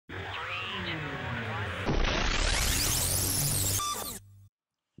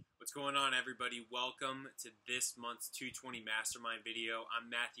What's going on, everybody? Welcome to this month's 220 Mastermind video.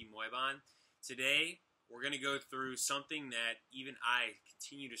 I'm Matthew Moybon. Today, we're going to go through something that even I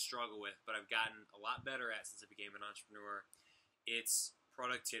continue to struggle with, but I've gotten a lot better at since I became an entrepreneur. It's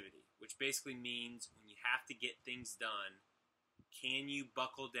productivity, which basically means when you have to get things done, can you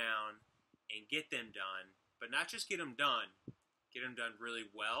buckle down and get them done, but not just get them done really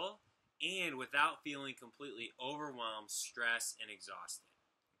well and without feeling completely overwhelmed, stressed, and exhausted.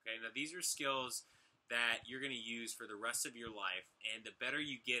 Okay, now these are skills that you're going to use for the rest of your life, and the better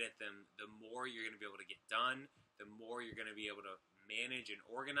you get at them, the more you're going to be able to get done, the more you're going to be able to manage and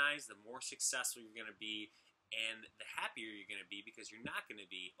organize, the more successful you're going to be, and the happier you're going to be because you're not going to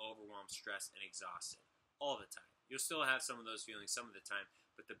be overwhelmed, stressed, and exhausted all the time. You'll still have some of those feelings some of the time,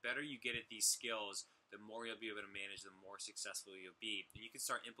 but the better you get at these skills, the more you'll be able to manage, the more successful you'll be. And you can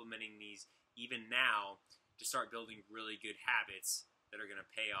start implementing these even now to start building really good habits that are going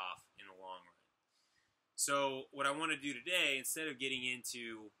to pay off in the long run. So what I want to do today, instead of getting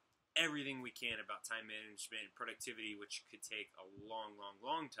into everything we can about time management and productivity, which could take a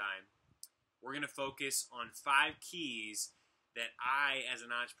long time, we're going to focus on 5 keys that I, as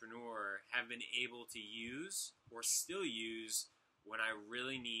an entrepreneur, have been able to use or still use when I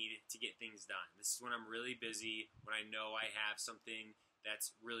really need to get things done. This is when I'm really busy, when I know I have something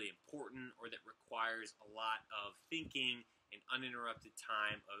that's really important or that requires a lot of thinking and uninterrupted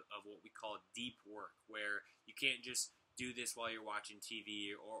time of what we call deep work, where you can't just do this while you're watching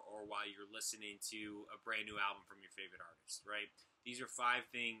TV or while you're listening to a brand new album from your favorite artist, right? These are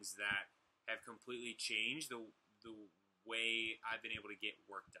 5 things that have completely changed the way I've been able to get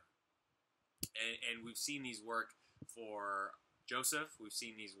work done. And we've seen these work for Joseph, we've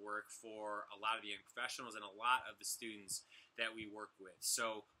seen these work for a lot of the young professionals and a lot of the students that we work with.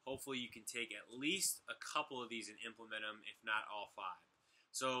 So hopefully you can take at least a couple of these and implement them, if not all 5.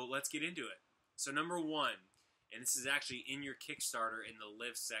 So let's get into it. So number 1, and this is actually in your Kickstarter in the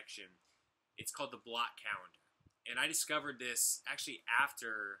Live section, it's called the block calendar. And I discovered this actually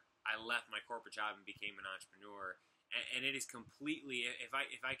after I left my corporate job and became an entrepreneur. And it is completely, if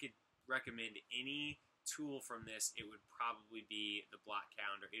I could recommend any tool from this, it would probably be the block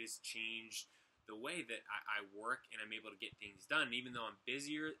calendar. It has changed the way that I work and I'm able to get things done. And even though I'm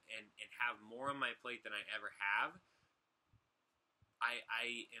busier and have more on my plate than I ever have,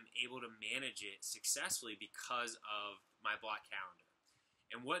 I am able to manage it successfully because of my block calendar.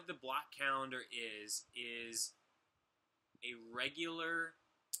 And what the block calendar is a regular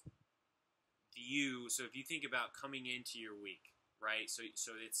view. So if you think about coming into your week, right? So it's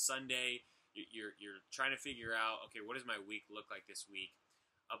Sunday. You're trying to figure out, okay, what does my week look like this week?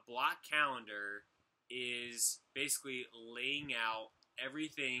 A block calendar is basically laying out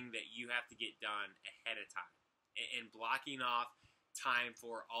everything that you have to get done ahead of time and blocking off time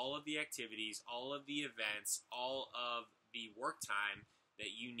for all of the activities, all of the events, all of the work time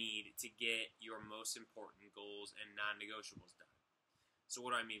that you need to get your most important goals and non-negotiables done. So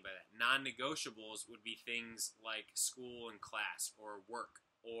what do I mean by that? Non-negotiables would be things like school and class or work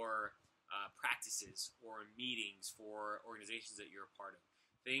or practices or meetings for organizations that you're a part of.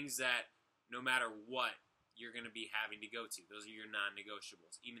 Things that no matter what, you're going to be having to go to. Those are your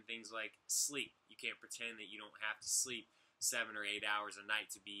non-negotiables. Even things like sleep. You can't pretend that you don't have to sleep 7 or 8 hours a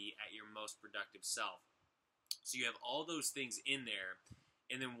night to be at your most productive self. So you have all those things in there.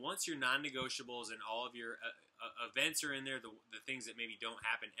 And then once your non-negotiables and all of your events are in there, the things that maybe don't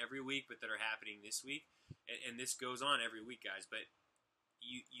happen every week but that are happening this week, and this goes on every week, guys, but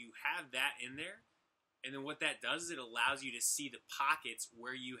you have that in there, and then what that does is it allows you to see the pockets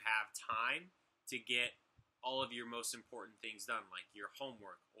where you have time to get all of your most important things done, like your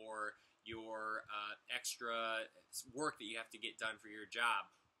homework or your extra work that you have to get done for your job.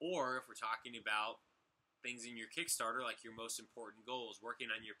 Or if we're talking about things in your Kickstarter, like your most important goals, working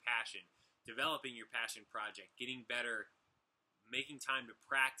on your passion, developing your passion project, getting better, making time to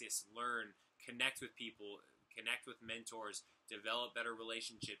practice, learn, connect with people, connect with mentors, develop better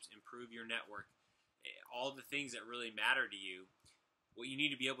relationships, improve your network, all the things that really matter to you. What you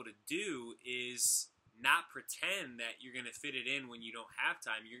need to be able to do is not pretend that you're going to fit it in when you don't have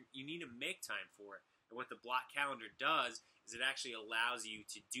time. You need to make time for it. And what the block calendar does is it actually allows you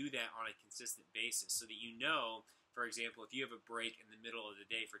to do that on a consistent basis so that you know, for example, if you have a break in the middle of the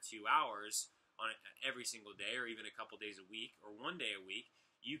day for 2 hours on every single day or even a couple days a week or 1 day a week,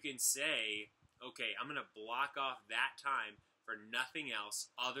 you can say, okay, I'm going to block off that time for nothing else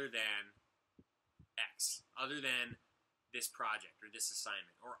other than X, other than this project or this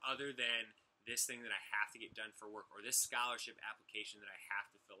assignment, or other than this thing that I have to get done for work, or this scholarship application that I have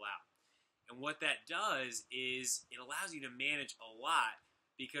to fill out. And what that does is it allows you to manage a lot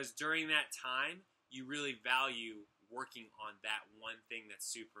because during that time, you really value working on that one thing that's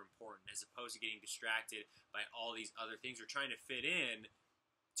super important, as opposed to getting distracted by all these other things or trying to fit in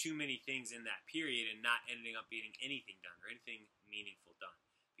too many things in that period and not ending up getting anything done or anything meaningful done.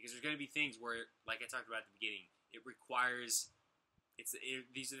 Because there's going to be things where, like I talked about at the beginning, it requires,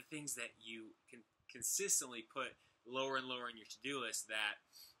 these are the things that you can consistently put lower and lower in your to-do list that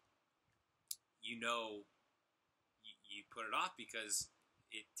you put it off because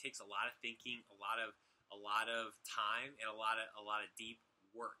it takes a lot of thinking, a lot of time, and a lot of deep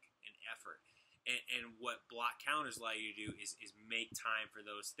work and effort. And what block calendars allow you to do is make time for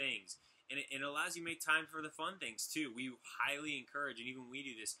those things. And it allows you to make time for the fun things too. We highly encourage, and even we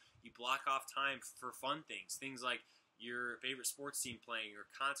do this, you block off time for fun things. Things like your favorite sports team playing, or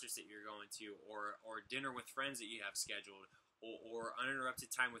concerts that you're going to, or dinner with friends that you have scheduled, or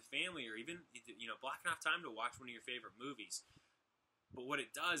uninterrupted time with family, or even blocking off time to watch one of your favorite movies. But what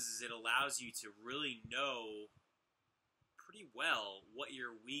it does is it allows you to really know pretty well what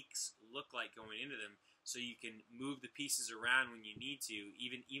your weeks look like going into them, so you can move the pieces around when you need to.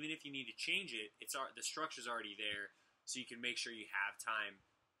 Even if you need to change it, the structure's already there, so you can make sure you have time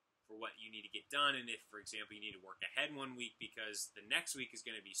for what you need to get done. And if, for example, you need to work ahead one week because the next week is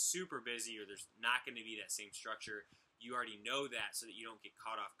going to be super busy, or there's not going to be that same structure, you already know that, so that you don't get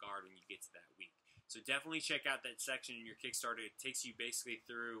caught off guard when you get to that week. So definitely check out that section in your Kickstarter. It takes you basically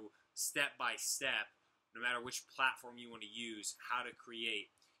through step by step, no matter which platform you want to use, how to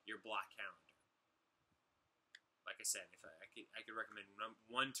create your block calendar. Like I said, if I could recommend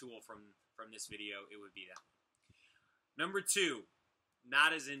one tool from this video, it would be that one. Number 2,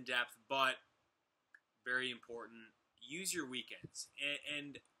 not as in-depth, but very important, use your weekends.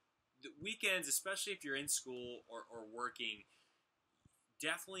 And the weekends, especially if you're in school or working,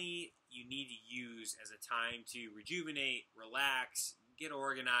 definitely you need to use as a time to rejuvenate, relax, get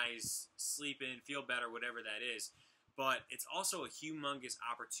organized, sleep in, feel better, whatever that is. But it's also a humongous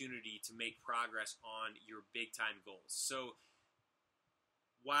opportunity to make progress on your big-time goals. So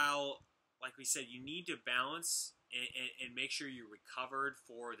while, like we said, you need to balance and make sure you're recovered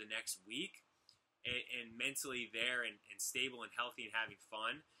for the next week and mentally there and stable and healthy and having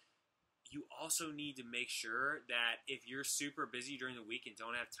fun, you also need to make sure that if you're super busy during the week and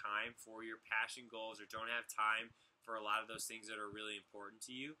don't have time for your passion goals, or don't have time for a lot of those things that are really important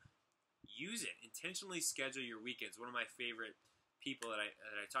to you, use it. Intentionally schedule your weekends. One of my favorite people that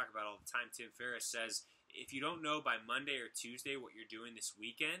I talk about all the time, Tim Ferriss, says, if you don't know by Monday or Tuesday what you're doing this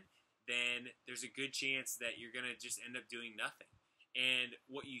weekend, then there's a good chance that you're going to just end up doing nothing. And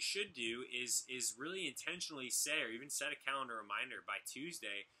what you should do is really intentionally say, or even set a calendar reminder by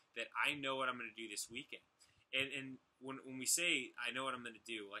Tuesday, that I know what I'm going to do this weekend. And when we say I know what I'm going to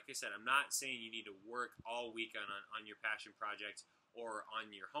do, like I said, I'm not saying you need to work all week on your passion projects, or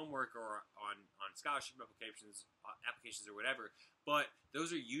on your homework, or on scholarship applications or whatever. But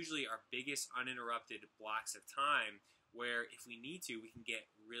those are usually our biggest uninterrupted blocks of time, where if we need to, we can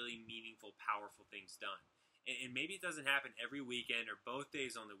get really meaningful, powerful things done. And maybe it doesn't happen every weekend or both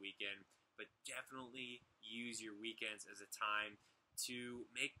days on the weekend, but definitely use your weekends as a time to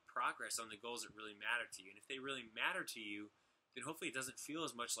make progress on the goals that really matter to you. And if they really matter to you, then hopefully it doesn't feel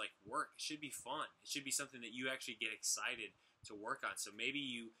as much like work. It should be fun. It should be something that you actually get excited to work on. So maybe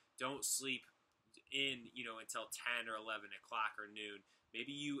you don't sleep in, until 10 or 11 o'clock or noon.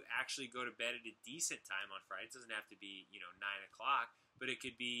 Maybe you actually go to bed at a decent time on Friday. It doesn't have to be, 9 o'clock, but it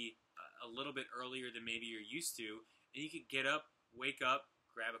could be a little bit earlier than maybe you're used to. And you could get up, wake up,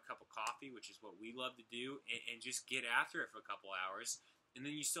 grab a cup of coffee, which is what we love to do, and just get after it for a couple hours. And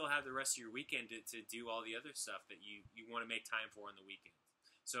then you still have the rest of your weekend to do all the other stuff that you want to make time for on the weekend.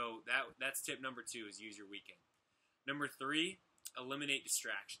 So that's tip number 2, is use your weekend. Number 3, eliminate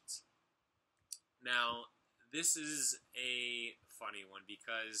distractions. Now, this is a funny one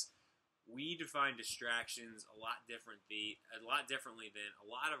because we define distractions a lot differently than a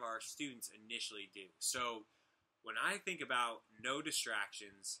lot of our students initially do. So when I think about no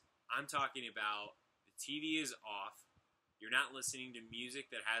distractions, I'm talking about the TV is off. You're not listening to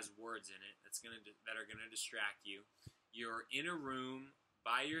music that has words in it that are gonna distract you. You're in a room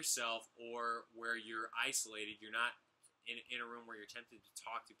by yourself, or where you're isolated. You're not in a room where you're tempted to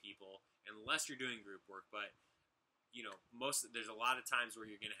talk to people, unless you're doing group work. But there's a lot of times where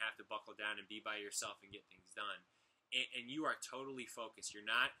you're gonna have to buckle down and be by yourself and get things done. And you are totally focused. You're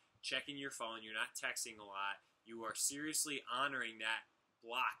not checking your phone. You're not texting a lot. You are seriously honoring that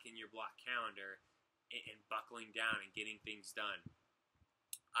block in your block calendar and buckling down and getting things done.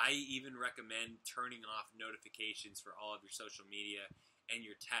 I even recommend turning off notifications for all of your social media and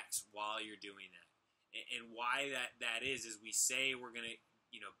your texts while you're doing that. And why that is we say we're going to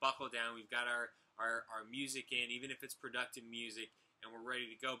buckle down. We've got our music in, even if it's productive music, and we're ready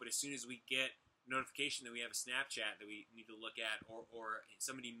to go. But as soon as we get notification that we have a Snapchat that we need to look at, or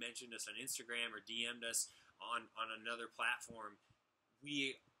somebody mentioned us on Instagram or DM'd us on another platform,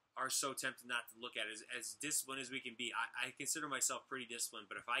 we are so tempted not to look at it. As disciplined as we can be, I consider myself pretty disciplined,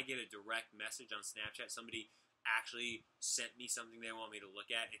 but if I get a direct message on Snapchat, somebody actually sent me something they want me to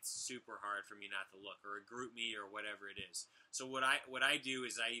look at, it's super hard for me not to look, or a group me or whatever it is. So what I do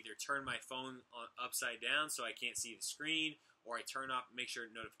is I either turn my phone upside down so I can't see the screen, or I make sure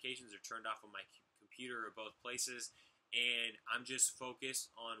notifications are turned off on my computer, or both places, and I'm just focused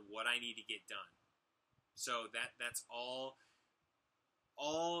on what I need to get done. So that's all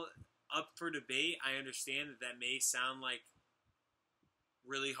up for debate. I understand that may sound like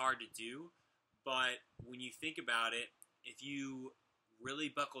really hard to do, but when you think about it, if you really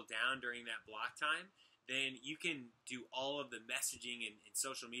buckle down during that block time, then you can do all of the messaging and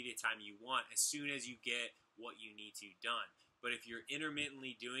social media time you want as soon as you get what you need to done. But if you're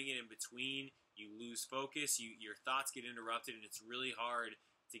intermittently doing it in between, you lose focus, your thoughts get interrupted, and it's really hard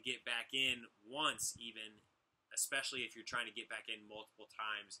to get back in once even, especially if you're trying to get back in multiple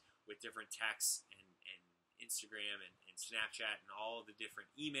times with different texts and Instagram and Snapchat and all of the different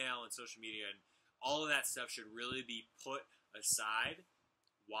email and social media, and all of that stuff should really be put aside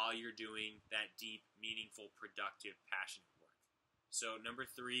while you're doing that deep, meaningful, productive, passionate work. So number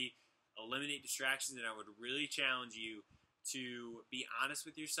 3, eliminate distractions, and I would really challenge you to be honest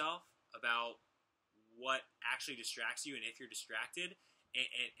with yourself about what actually distracts you and if you're distracted,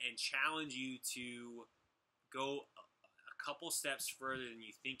 and challenge you to go a couple steps further than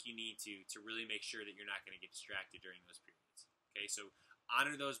you think you need to really make sure that you're not going to get distracted during those periods. Okay, so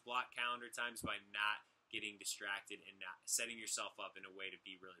honor those block calendar times by not getting distracted and not setting yourself up in a way to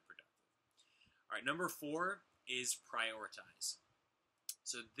be really productive. All right, number 4 is prioritize.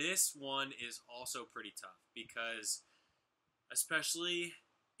 So this one is also pretty tough because, especially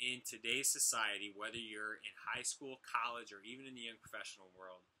in today's society, whether you're in high school, college, or even in the young professional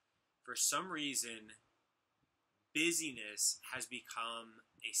world, for some reason, busyness has become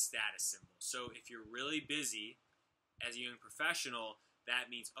a status symbol. So if you're really busy as a young professional,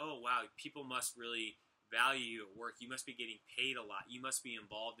 that means, oh, wow, people must really value you at work. You must be getting paid a lot. You must be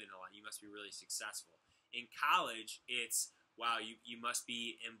involved in a lot. You must be really successful. In college, it's, wow, you must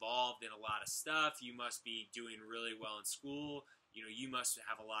be involved in a lot of stuff. You must be doing really well in school. You must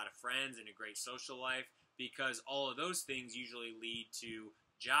have a lot of friends and a great social life, because all of those things usually lead to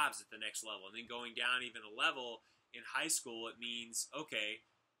jobs at the next level. And then going down even a level in high school, it means, okay,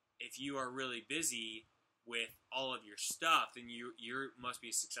 if you are really busy with all of your stuff, then you must be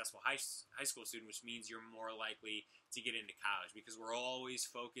a successful high school student, which means you're more likely to get into college, because we're always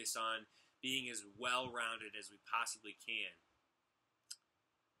focused on being as well-rounded as we possibly can.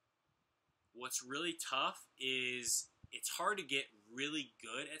 What's really tough is it's hard to get really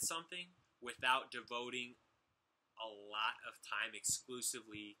good at something without devoting a lot of time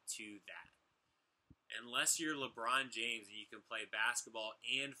exclusively to that. Unless you're LeBron James and you can play basketball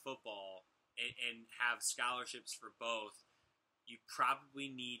and football and have scholarships for both, you probably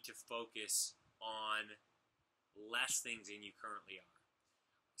need to focus on less things than you currently are.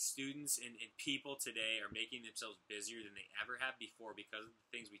 Students and people today are making themselves busier than they ever have before because of the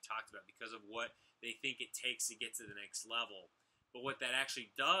things we talked about, because of what they think it takes to get to the next level. But what that actually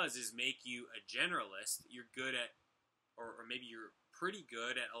does is make you a generalist. You're good at, or maybe you're pretty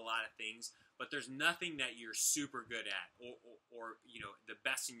good at a lot of things, but there's nothing that you're super good at, or the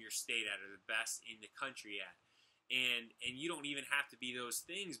best in your state at, or the best in the country at. And you don't even have to be those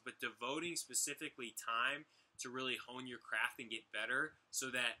things, but devoting specifically time to really hone your craft and get better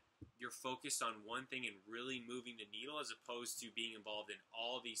so that you're focused on one thing and really moving the needle, as opposed to being involved in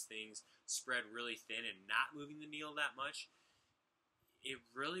all these things spread really thin and not moving the needle that much. It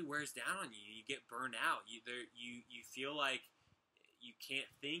really wears down on you. You get burned out. You feel like you can't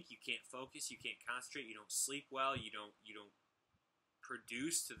think, you can't focus, you can't concentrate, you don't sleep well, you don't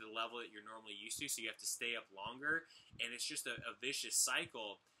produce to the level that you're normally used to, so you have to stay up longer, and it's just a vicious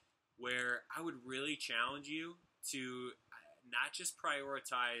cycle where I would really challenge you to not just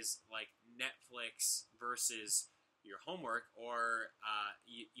prioritize like Netflix versus your homework, or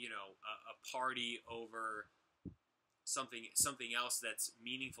a party over something else that's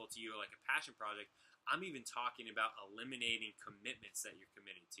meaningful to you, like a passion project. I'm even talking about eliminating commitments that you're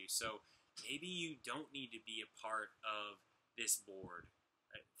committed to. So maybe you don't need to be a part of this board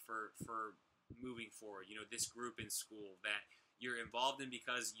for moving forward. This group in school that you're involved in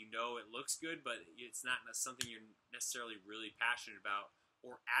because it looks good, but it's not something you're necessarily really passionate about,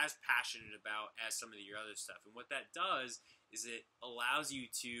 or as passionate about as some of your other stuff. And what that does is it allows you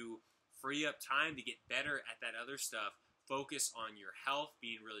to free up time to get better at that other stuff, focus on your health,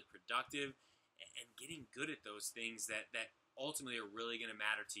 being really productive, and getting good at those things that ultimately are really going to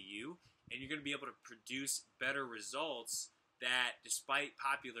matter to you. And you're going to be able to produce better results that, despite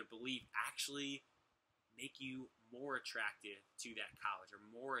popular belief, actually make you more attractive to that college or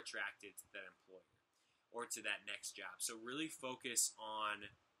more attractive to that employer or to that next job. So really focus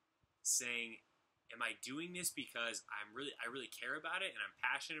on saying, am I doing this because I really care about it and I'm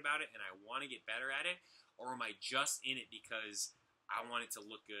passionate about it and I want to get better at it? Or am I just in it because I want it to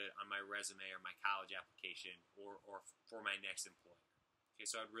look good on my resume or my college application or for my next employer? Okay,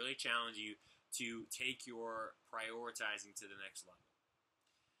 so I'd really challenge you to take your prioritizing to the next level.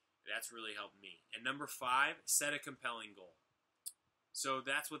 That's really helped me. And number 5, set a compelling goal. So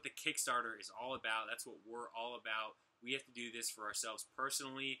that's what the Kickstarter is all about. That's what we're all about. We have to do this for ourselves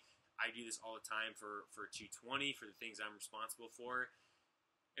personally. I do this all the time for 220, for the things I'm responsible for.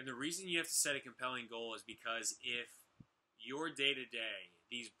 And the reason you have to set a compelling goal is because if your day-to-day,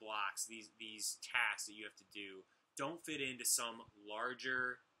 these blocks, these tasks that you have to do, don't fit into some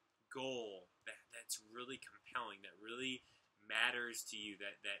larger goal that's really compelling, that really matters to you,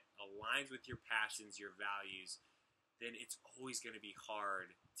 that aligns with your passions, your values, then it's always going to be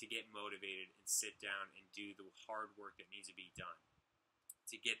hard to get motivated and sit down and do the hard work that needs to be done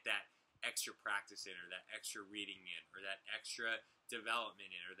to get that extra practice in, or that extra reading in, or that extra development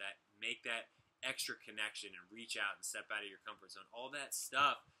in, or that make that extra connection and reach out and step out of your comfort zone. All that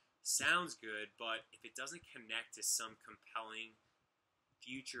stuff sounds good, but if it doesn't connect to some compelling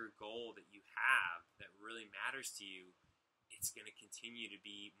future goal that you have that really matters to you, it's going to continue to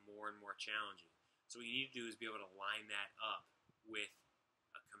be more and more challenging. So what you need to do is be able to line that up with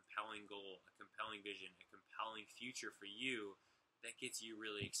a compelling goal, a compelling vision, a compelling future for you that gets you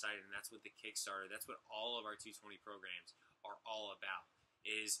really excited. And that's what the Kickstarter, that's what all of our 220 programs are all about.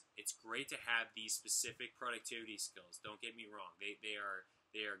 It's great to have these specific productivity skills. Don't get me wrong. They are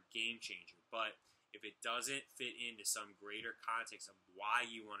game changer. But if it doesn't fit into some greater context of why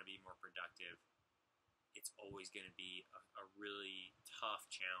you want to be more productive, it's always going to be a really tough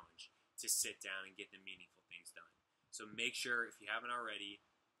challenge to sit down and get the meaningful things done. So make sure, if you haven't already,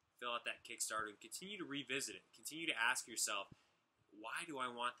 fill out that Kickstarter and continue to revisit it. Continue to ask yourself, why do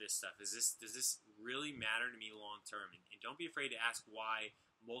I want this stuff? Does this really matter to me long term? And don't be afraid to ask why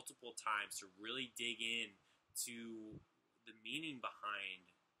multiple times, to really dig in to the meaning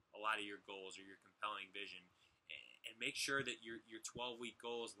behind a lot of your goals or your compelling vision. And make sure that your 12-week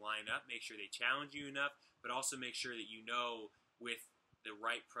goals line up. Make sure they challenge you enough, but also make sure that you know, with the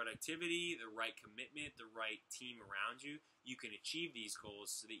right productivity, the right commitment, the right team around you, you can achieve these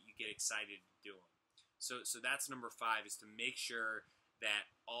goals so that you get excited to do them. So that's number 5, is to make sure that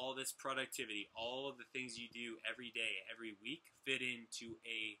all this productivity, all of the things you do every day, every week, fit into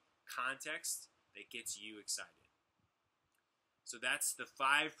a context that gets you excited. So that's the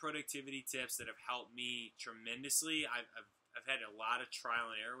 5 productivity tips that have helped me tremendously. I've had a lot of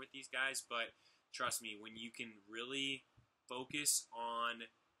trial and error with these guys, but trust me, when you can really focus on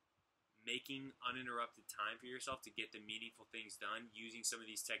making uninterrupted time for yourself to get the meaningful things done using some of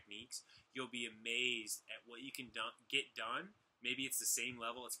these techniques, you'll be amazed at what you can get done. Maybe it's the same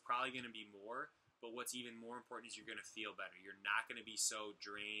level. It's probably going to be more. But what's even more important is you're going to feel better. You're not going to be so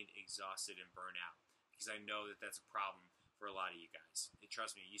drained, exhausted, and burnt out, because I know that that's a problem for a lot of you guys. And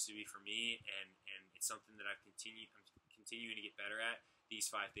trust me, it used to be for me, and it's something that I'm continuing to get better at. These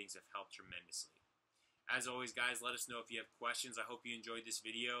 5 things have helped tremendously. As always, guys, let us know if you have questions. I hope you enjoyed this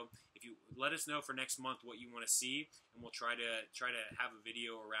video. If you let us know for next month what you want to see, and we'll try to have a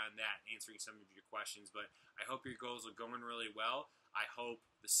video around that, answering some of your questions. But I hope your goals are going really well. I hope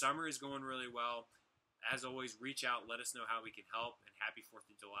the summer is going really well. As always, reach out. Let us know how we can help. And happy 4th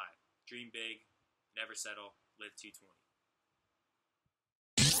of July. Dream big. Never settle. Live 220.